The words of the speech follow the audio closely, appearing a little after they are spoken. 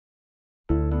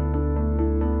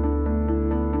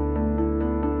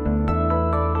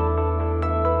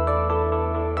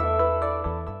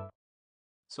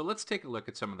So let's take a look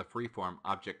at some of the freeform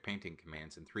object painting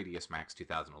commands in 3ds Max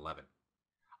 2011.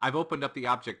 I've opened up the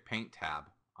Object Paint tab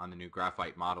on the new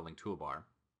Graphite modeling toolbar,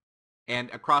 and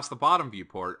across the bottom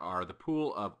viewport are the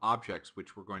pool of objects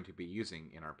which we're going to be using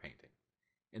in our painting.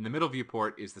 In the middle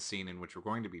viewport is the scene in which we're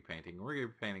going to be painting. We're going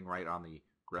to be painting right on the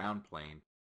ground plane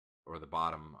or the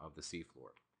bottom of the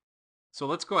seafloor. So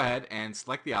let's go ahead and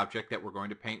select the object that we're going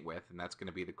to paint with, and that's going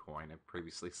to be the coin. I've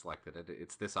previously selected it.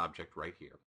 It's this object right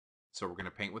here. So we're going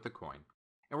to paint with the coin.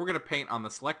 And we're going to paint on the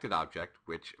selected object,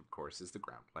 which of course is the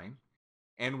ground plane.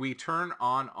 And we turn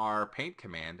on our paint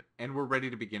command, and we're ready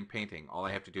to begin painting. All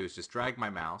I have to do is just drag my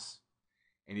mouse,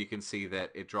 and you can see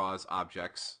that it draws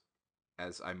objects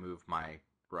as I move my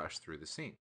brush through the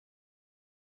scene.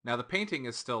 Now the painting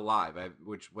is still live,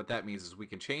 what that means is we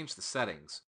can change the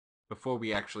settings before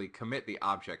we actually commit the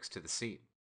objects to the scene.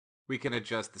 We can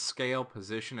adjust the scale,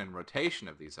 position, and rotation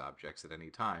of these objects at any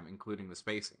time, including the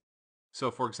spacing. So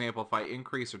for example, if I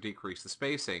increase or decrease the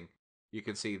spacing, you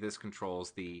can see this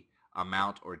controls the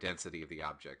amount or density of the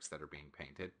objects that are being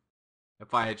painted.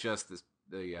 If I adjust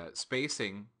the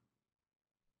spacing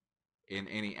in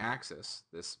any axis,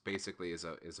 this basically is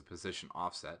a position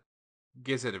offset,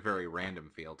 gives it a very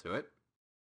random feel to it.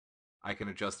 I can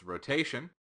adjust the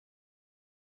rotation.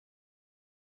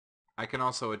 I can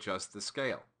also adjust the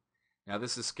scale. Now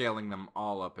this is scaling them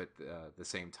all up at the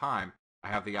same time. I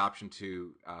have the option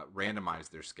to randomize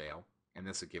their scale, and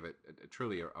this will give it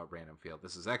truly a random feel.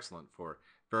 This is excellent for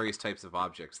various types of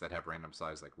objects that have random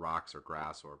size, like rocks or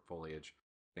grass or foliage,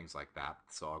 things like that.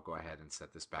 So I'll go ahead and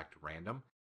set this back to random.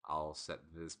 I'll set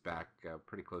this back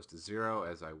pretty close to 0,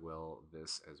 as I will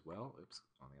this as well. Oops,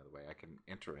 on the other way. I can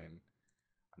enter in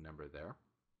a number there.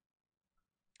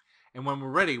 And when we're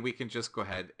ready, we can just go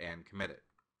ahead and commit it.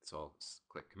 So I'll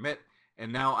click commit,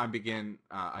 and now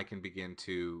I can begin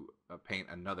to paint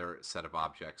another set of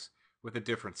objects with a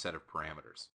different set of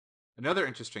parameters. Another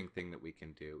interesting thing that we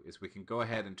can do is we can go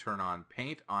ahead and turn on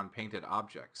paint on painted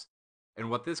objects. And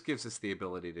what this gives us the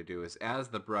ability to do is, as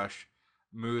the brush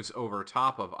moves over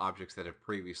top of objects that have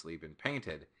previously been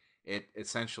painted, it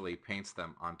essentially paints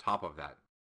them on top of that.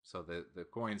 So the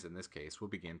coins in this case will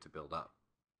begin to build up.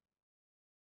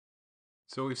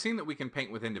 So we've seen that we can paint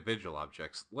with individual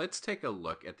objects. Let's take a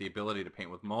look at the ability to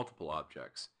paint with multiple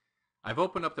objects. I've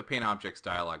opened up the Paint Objects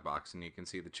dialog box, and you can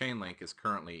see the chain link is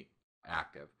currently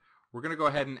active. We're going to go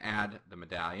ahead and add the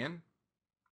medallion.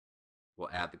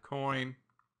 We'll add the coin,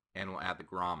 and we'll add the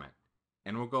grommet.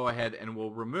 And we'll go ahead and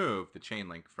we'll remove the chain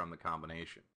link from the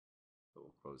combination. So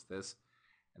we'll close this,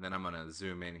 and then I'm going to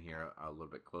zoom in here a little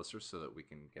bit closer so that we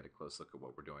can get a close look at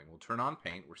what we're doing. We'll turn on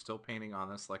paint. We're still painting on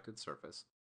the selected surface.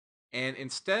 And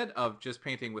instead of just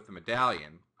painting with the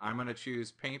medallion, I'm going to choose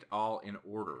Paint All in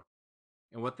Order.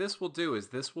 And what this will do is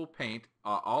this will paint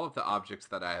all of the objects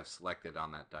that I have selected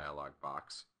on that dialog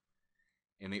box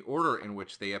in the order in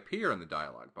which they appear in the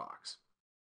dialog box.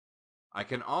 I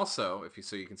can also,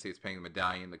 so you can see it's painting the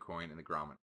medallion, the coin, and the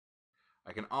grommet.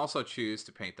 I can also choose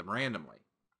to paint them randomly.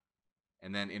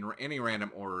 And then in any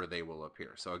random order they will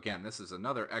appear. So again, this is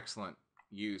another excellent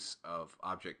use of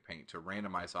object paint to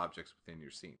randomize objects within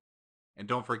your scene. And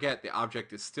don't forget, the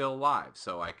object is still live,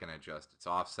 so I can adjust its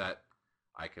offset,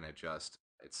 I can adjust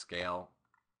its scale.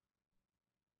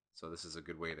 So this is a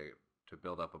good way to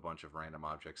build up a bunch of random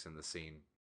objects in the scene.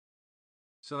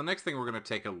 So the next thing we're going to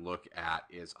take a look at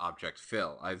is object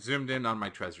fill. I've zoomed in on my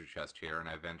treasure chest here, and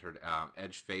I've entered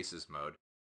edge faces mode.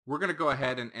 We're going to go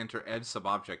ahead and enter edge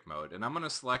subobject mode, and I'm going to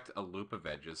select a loop of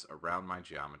edges around my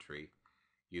geometry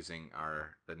using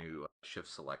the new shift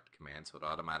select command, so it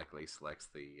automatically selects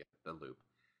the loop.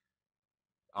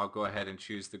 I'll go ahead and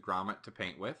choose the grommet to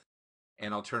paint with,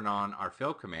 and I'll turn on our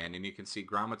fill command, and you can see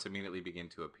grommets immediately begin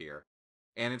to appear.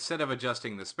 And instead of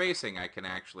adjusting the spacing, I can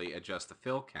actually adjust the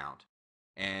fill count,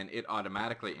 and it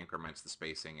automatically increments the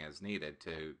spacing as needed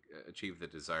to achieve the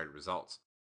desired results.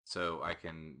 So I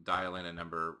can dial in a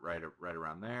number right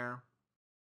around there.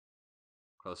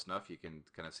 Close enough. You can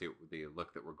kind of see the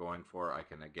look that we're going for. I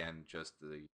can again adjust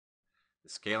the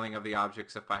scaling of the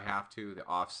objects if I have to, the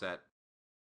offset,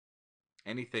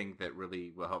 anything that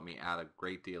really will help me add a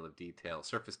great deal of detail,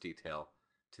 surface detail,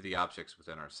 to the objects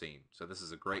within our scene. So this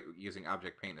is using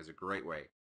object paint is a great way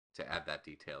to add that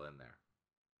detail in there.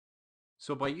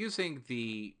 So by using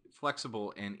the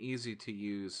flexible and easy to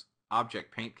use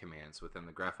object paint commands within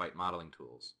the Graphite modeling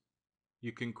tools,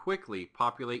 you can quickly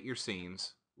populate your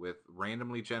scenes with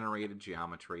randomly generated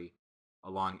geometry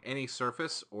along any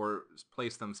surface, or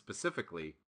place them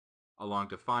specifically along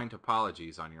defined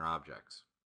topologies on your objects.